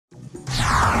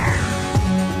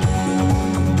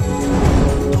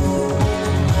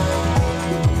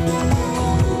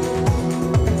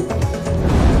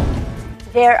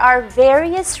There are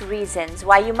various reasons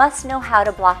why you must know how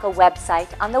to block a website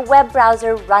on the web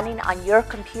browser running on your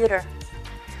computer.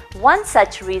 One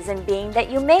such reason being that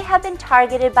you may have been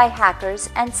targeted by hackers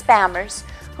and spammers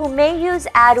who may use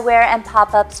adware and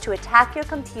pop-ups to attack your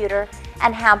computer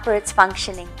and hamper its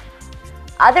functioning.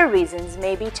 Other reasons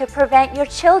may be to prevent your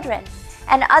children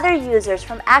and other users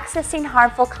from accessing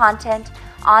harmful content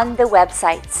on the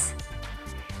websites.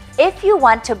 If you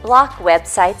want to block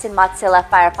websites in Mozilla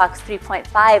Firefox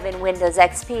 3.5 in Windows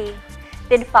XP,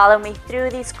 then follow me through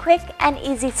these quick and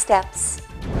easy steps.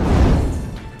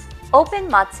 Open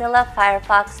Mozilla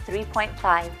Firefox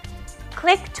 3.5.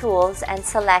 Click Tools and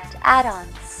select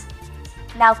Add-ons.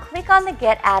 Now click on the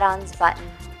Get Add-ons button.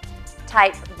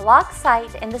 Type Block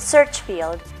Site in the search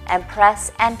field and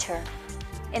press Enter.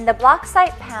 In the Block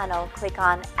Site panel, click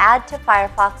on Add to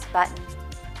Firefox button.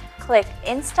 Click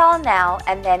Install Now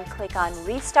and then click on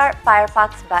Restart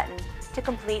Firefox button to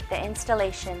complete the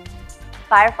installation.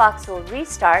 Firefox will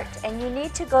restart and you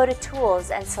need to go to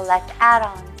Tools and select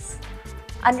Add-ons.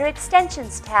 Under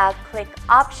Extensions tab, click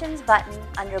Options button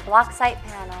under Block Site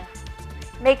panel.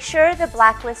 Make sure the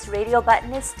Blacklist radio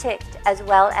button is ticked, as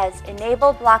well as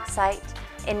Enable Block Site,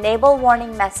 Enable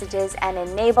Warning Messages, and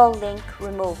Enable Link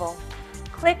Removal.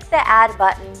 Click the Add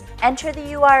button, enter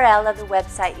the URL of the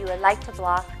website you would like to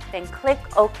block, then click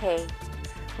OK.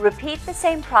 Repeat the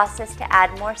same process to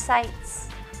add more sites.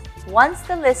 Once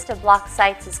the list of blocked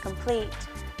sites is complete,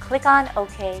 click on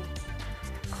OK.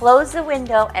 Close the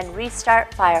window and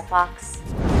restart Firefox.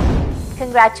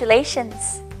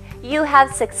 Congratulations! You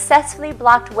have successfully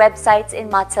blocked websites in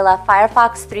Mozilla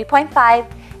Firefox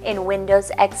 3.5 in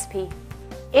Windows XP.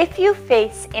 If you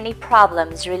face any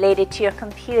problems related to your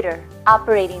computer,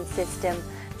 operating system,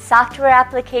 software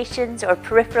applications, or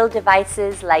peripheral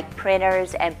devices like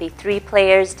printers, MP3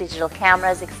 players, digital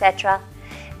cameras, etc.,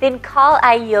 then call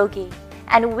iYogi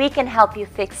and we can help you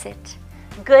fix it.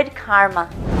 Good karma!